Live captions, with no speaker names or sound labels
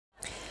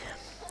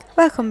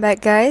Welcome back,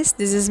 guys.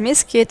 This is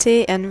Miss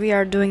Kitty and we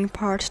are doing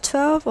part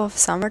 12 of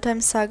Summertime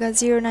Saga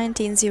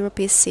 019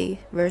 PC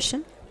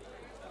version.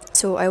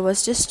 So I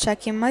was just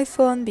checking my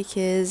phone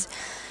because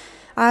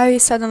I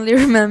suddenly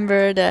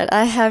remembered that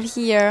I have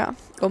here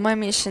all my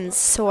missions.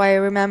 So I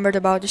remembered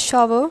about the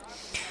shovel,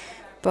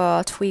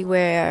 but we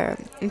were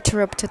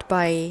interrupted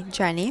by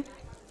Jenny.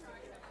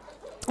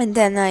 And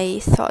then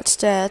I thought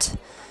that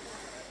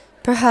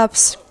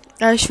perhaps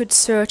I should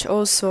search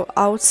also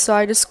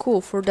outside the school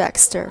for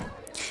Dexter.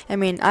 I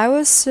mean, I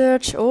will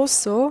search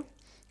also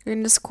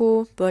in the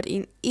school, but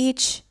in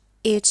each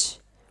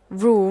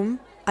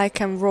room I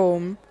can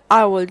roam,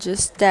 I will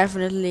just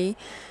definitely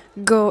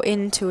go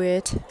into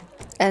it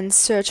and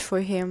search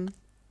for him.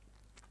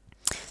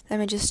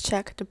 Let me just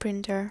check the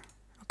printer.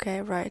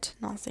 Okay, right,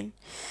 nothing.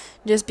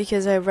 Just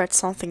because I read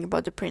something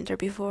about the printer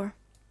before.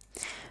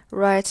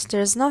 Right,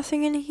 there's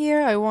nothing in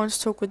here. I won't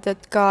talk with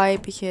that guy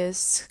because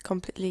it's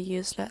completely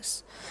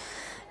useless.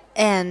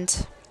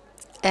 And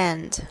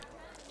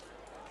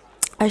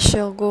I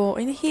shall go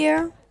in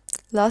here.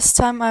 Last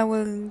time I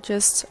will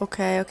just...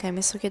 Okay,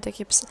 Miss Okita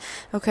keeps...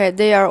 Okay,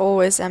 they are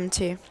always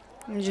empty.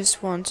 I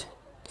just won't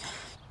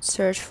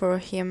search for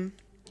him.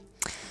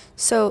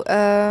 So,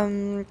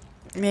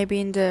 maybe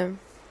in the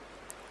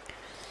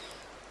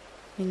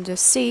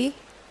sea.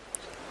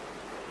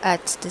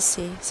 At the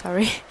sea,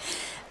 sorry.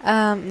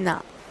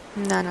 No.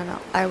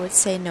 I would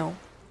say no.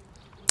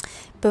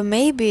 But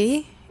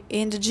maybe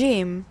in the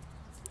gym.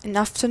 In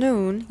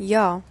afternoon,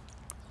 yeah.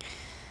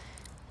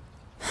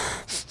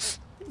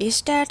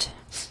 Is that...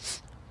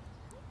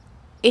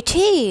 It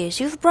is!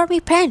 You've brought me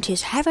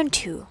panties,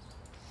 haven't you?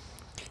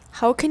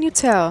 How can you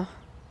tell?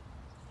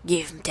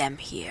 Give them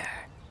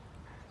here.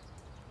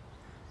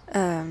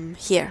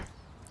 Here.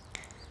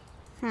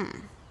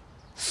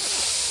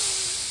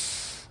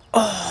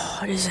 Oh,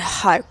 this is a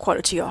high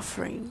quality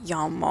offering,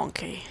 young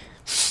monkey.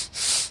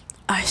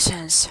 I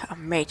sense a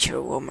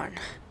mature woman,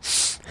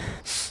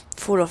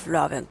 full of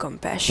love and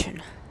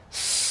compassion.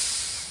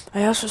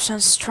 I also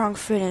sense strong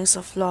feelings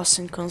of loss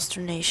and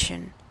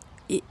consternation.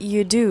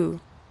 You do.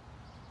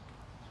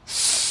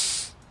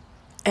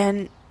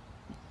 And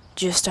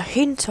just a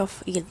hint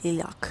of ill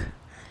luck.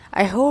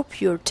 I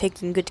hope you're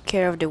taking good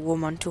care of the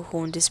woman to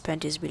whom these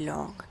panties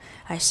belong.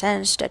 I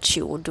sense that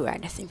she would do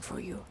anything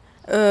for you.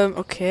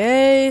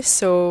 Okay,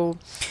 so...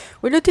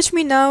 Will you teach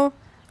me now?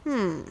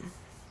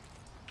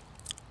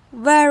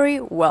 Very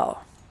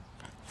well.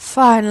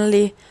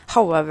 Finally,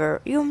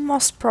 however, you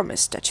must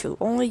promise that you'll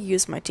only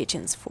use my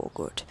teachings for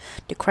good.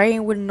 The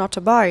crane will not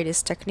abide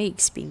its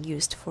techniques being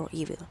used for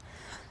evil.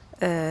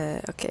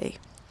 Okay.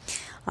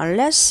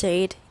 Unless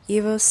said,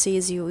 evil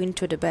sees you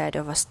into the bed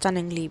of a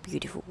stunningly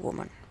beautiful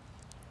woman.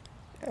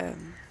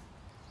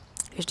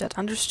 Is that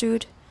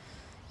understood?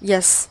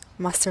 Yes,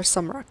 Master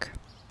Samrak.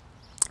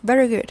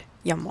 Very good,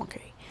 young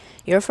monkey.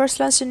 Your first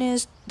lesson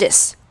is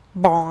this.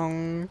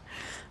 Bong!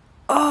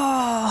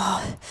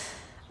 Oh!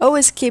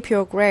 Always keep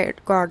your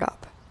guard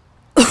up.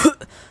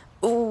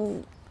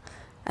 Ooh.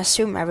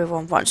 Assume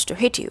everyone wants to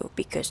hit you,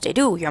 because they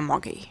do, young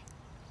monkey.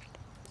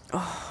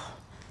 Oh.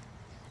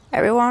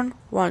 Everyone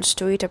wants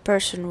to eat a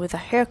person with a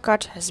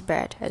haircut as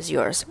bad as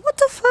yours. What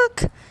the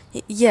fuck?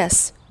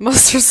 Yes,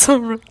 Master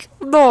Samrak.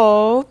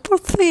 No, poor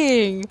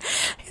thing.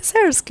 His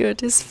hair's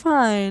good, it's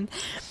fine.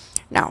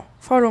 Now,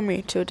 follow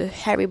me to the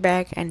heavy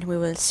bag and we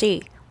will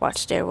see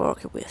what they're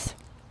working with.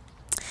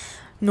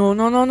 No.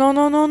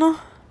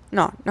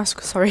 No,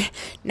 sorry.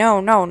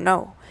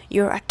 No.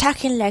 You're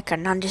attacking like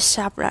an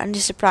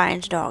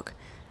undisciplined dog.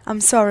 I'm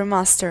sorry,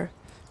 Master.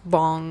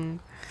 Bong.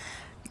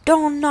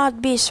 Don't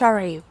not be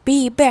sorry.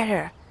 Be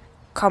better.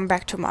 Come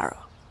back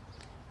tomorrow.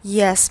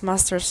 Yes,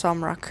 Master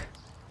Samrak.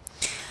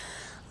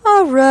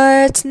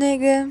 Alright,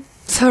 nigga.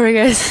 Sorry,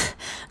 guys.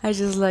 I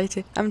just liked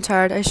it. I'm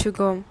tired. I should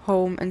go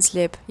home and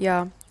sleep.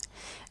 Yeah,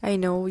 I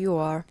know you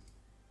are.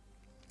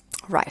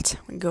 Right,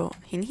 we go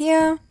in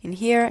here.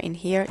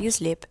 You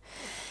sleep.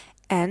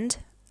 And,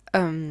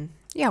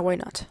 yeah, why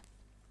not?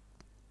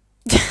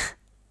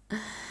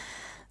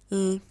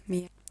 You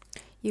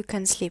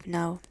can sleep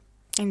now.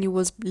 And you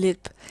will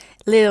sleep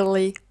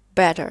literally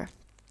better.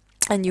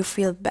 And you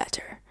feel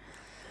better.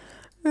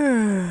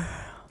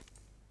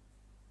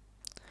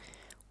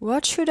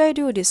 What should I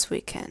do this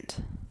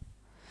weekend?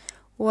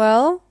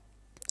 Well,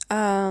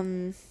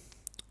 let's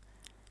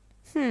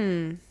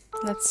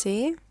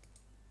see.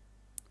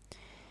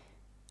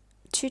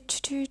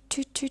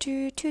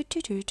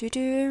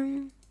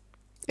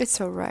 It's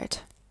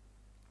alright.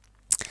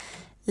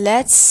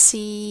 Let's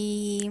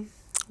see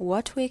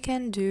what we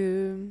can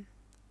do.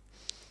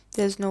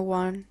 There's no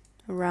one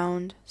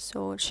around,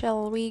 so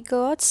shall we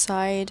go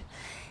outside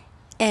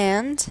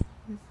and,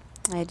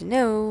 I don't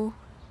know,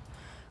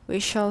 we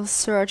shall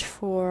search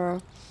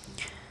for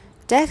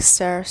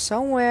Dexter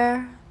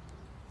somewhere.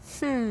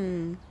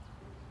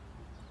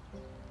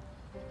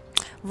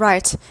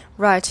 Right,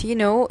 you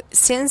know,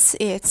 since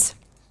it's...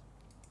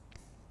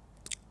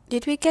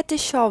 Did we get the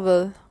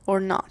shovel or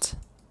not?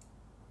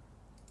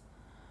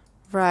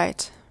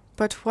 Right,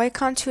 but why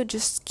can't you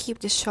just keep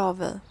the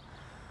shovel?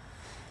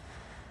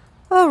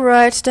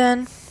 Alright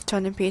then,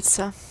 Tony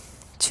Pizza.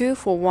 2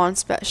 for 1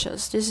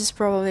 specials. This is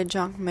probably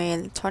junk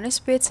mail. Tony's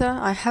Pizza.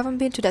 I haven't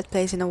been to that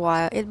place in a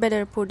while. It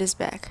better put this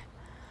back.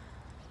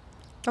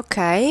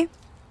 Okay.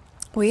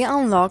 We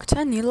unlocked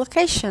a new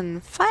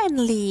location.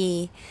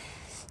 Finally!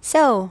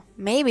 So,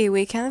 maybe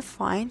we can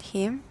find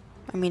him.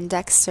 I mean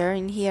Dexter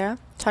in here.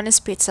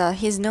 Tony's Pizza.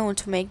 He's known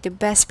to make the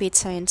best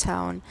pizza in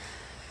town.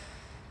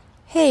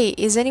 Hey,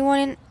 is anyone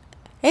in...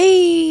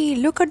 Hey,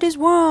 look at this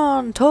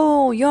one!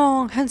 Tall,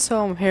 young,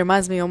 handsome. He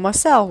reminds me of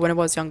myself when I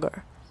was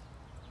younger.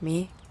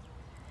 Me?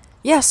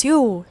 Yes,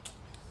 you!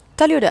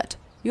 Tell you that.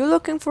 You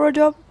looking for a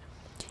job?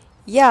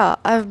 Yeah,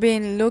 I've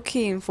been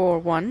looking for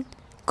one.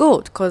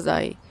 Good, cause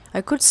I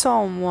could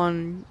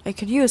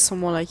use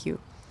someone like you.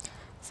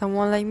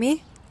 Someone like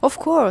me? Of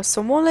course,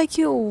 someone like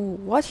you.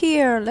 What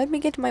here? Let me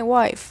get my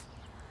wife.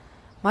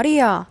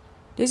 Maria,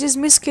 this is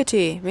Miss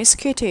Kitty. Miss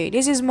Kitty,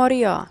 this is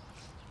Maria.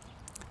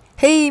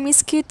 Hey,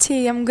 Miss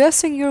Kitty, I'm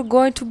guessing you're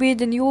going to be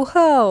the new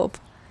help.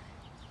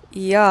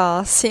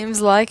 Yeah,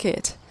 seems like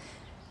it.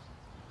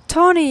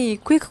 Tony,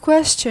 quick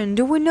question.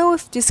 Do we know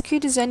if this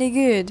kid is any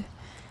good?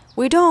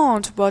 We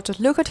don't, but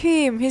look at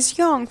him. He's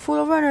young,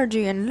 full of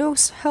energy, and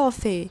looks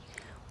healthy.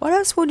 What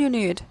else would you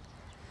need?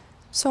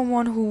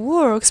 Someone who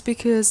works,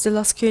 because the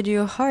last kid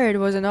you hired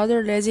was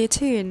another lazy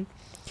teen.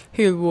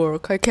 He'll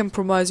work, I can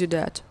promise you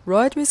that.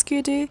 Right, Miss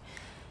Kitty?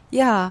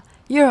 Yeah,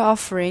 you're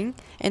offering,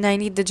 and I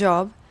need the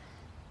job.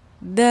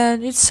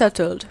 Then it's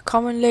settled.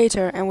 Come in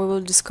later and we will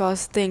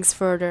discuss things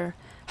further.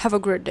 Have a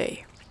great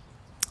day.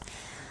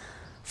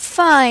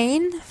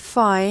 Fine,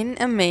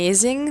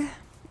 amazing,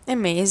 but I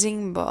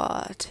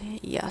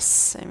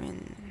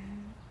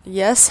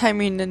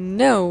mean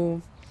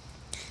no.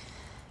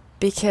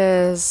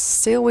 Because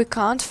still we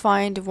can't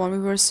find the one we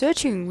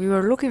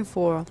were looking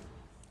for.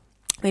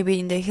 Maybe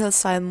in the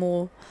Hillside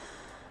Mall.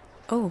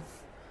 Oh,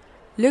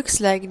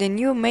 looks like the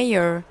new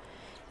mayor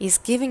is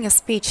giving a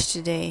speech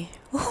today.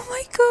 Oh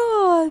my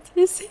god,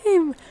 it's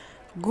him!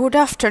 Good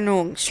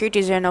afternoon,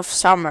 citizen of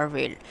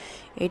Somerville.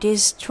 It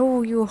is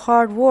through your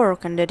hard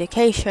work and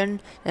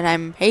dedication that I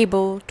am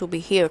able to be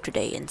here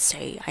today and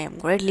say I am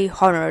greatly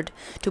honored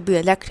to be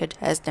elected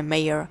as the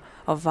mayor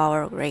of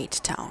our great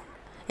town,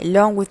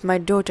 along with my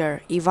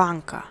daughter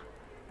Ivanka.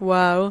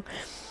 Wow,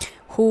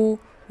 who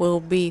will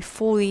be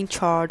fully in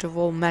charge of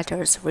all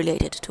matters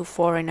related to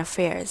foreign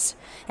affairs,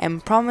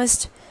 and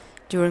promised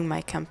during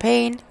my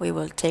campaign we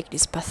will take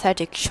these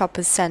pathetic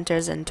shopping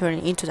centers and turn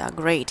it into a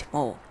great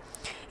mall.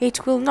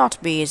 It will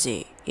not be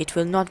easy, it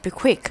will not be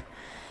quick,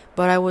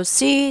 but I will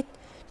see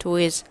to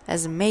it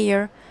as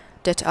mayor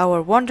that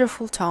our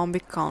wonderful town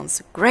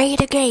becomes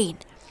great again.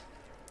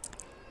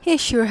 He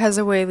sure has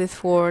a way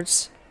with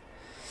words.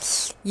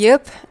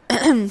 Yep,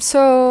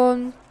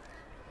 so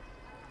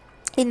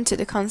into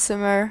the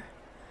consumer.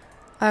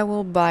 I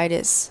will buy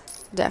this,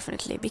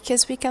 definitely,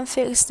 because we can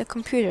fix the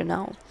computer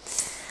now.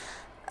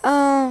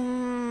 I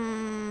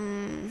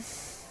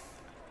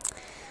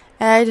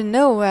don't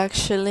know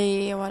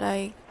actually what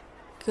I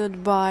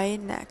could buy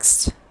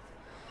next.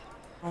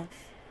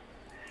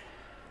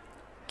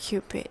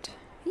 Cupid.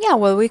 Yeah,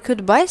 well, we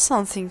could buy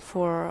something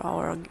for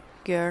our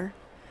girl,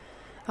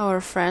 our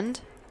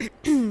friend.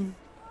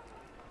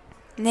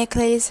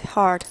 Necklace,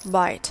 heart,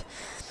 bite.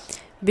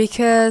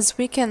 Because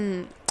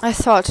I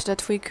thought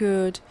that we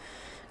could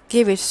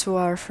give it to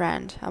our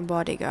friend, a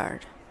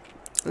bodyguard.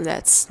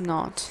 Let's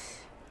not.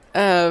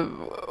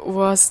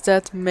 Was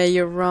that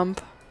Mayor Rump?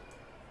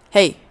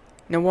 Hey,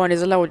 no one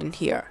is allowed in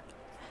here.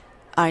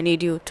 I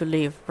need you to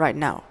leave right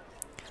now.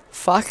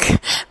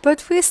 Fuck,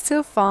 but we have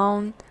still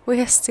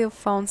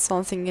found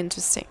something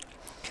interesting.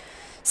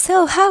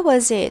 So, how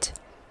was it?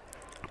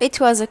 It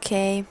was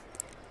okay.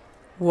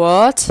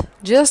 What?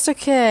 Just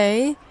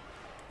okay?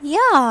 Yeah,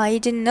 I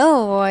didn't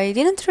know. I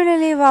didn't really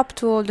live up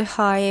to all the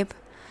hype.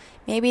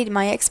 Maybe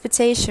my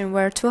expectations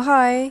were too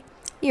high.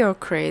 You're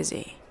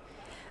crazy.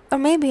 Or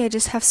maybe I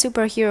just have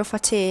superhero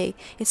fatigue.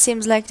 It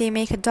seems like they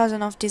make a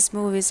dozen of these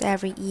movies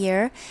every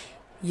year.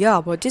 Yeah,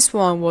 but this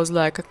one was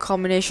like a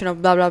combination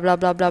of blah blah blah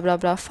blah blah blah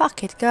blah.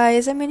 Fuck it,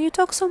 guys. I mean, you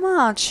talk so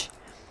much.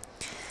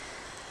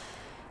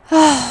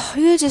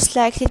 You just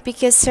liked it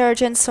because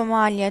Sergeant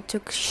Somalia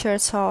took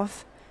shirts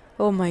off.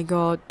 Oh my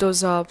god,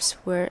 those abs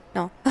were...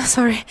 No,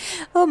 sorry.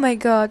 Oh my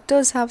god,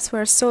 those abs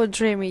were so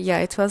dreamy. Yeah,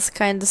 it was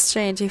kinda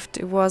strange if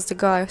it was the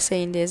guy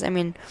saying this. I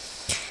mean,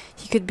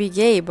 he could be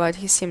gay, but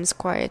he seems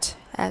quiet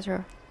at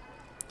her.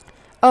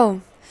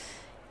 Oh.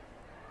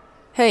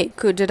 Hey,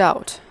 cut it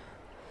out.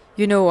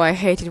 You know I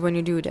hate it when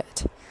you do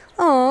that.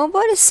 Oh,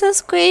 but it's so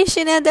squishy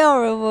and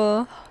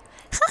adorable.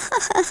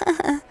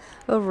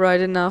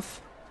 Alright,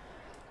 enough.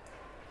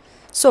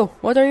 So,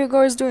 what are you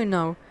guys doing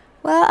now?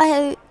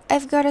 Well,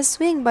 I've got to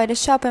swing by the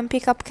shop and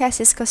pick up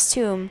Cassie's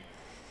costume.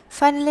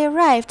 Finally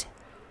arrived.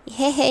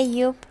 Hey,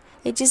 yup.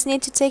 I just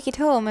need to take it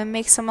home and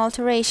make some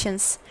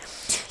alterations.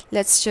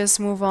 Let's just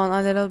move on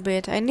a little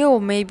bit. I know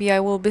maybe I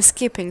will be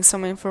skipping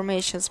some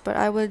informations, but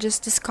I will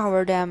just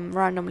discover them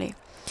randomly.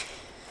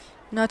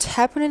 Not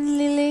happening,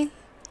 Lily?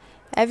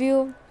 Have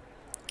you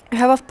We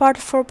have a part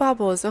for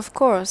bubbles, of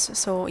course.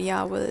 So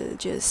yeah, we'll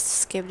just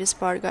skip this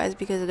part, guys,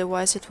 because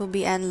otherwise it will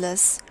be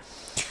endless.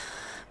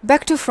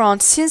 Back to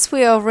front. Since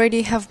we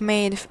already have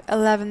made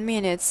 11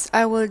 minutes,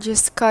 I will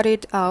just cut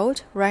it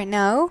out right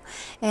now.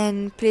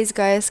 And please,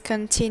 guys,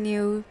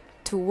 continue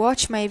to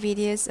watch my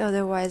videos,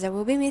 otherwise I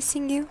will be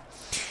missing you.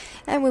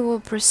 And we will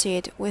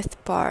proceed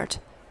with part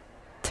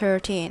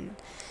 13.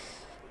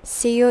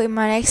 See you in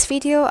my next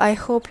video. I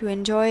hope you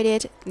enjoyed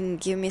it.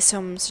 Give me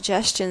some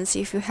suggestions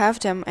if you have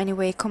them.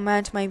 Anyway,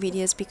 comment my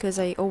videos because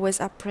I always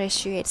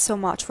appreciate so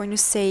much when you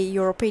say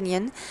your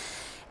opinion.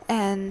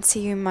 And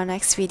see you in my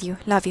next video.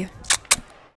 Love you.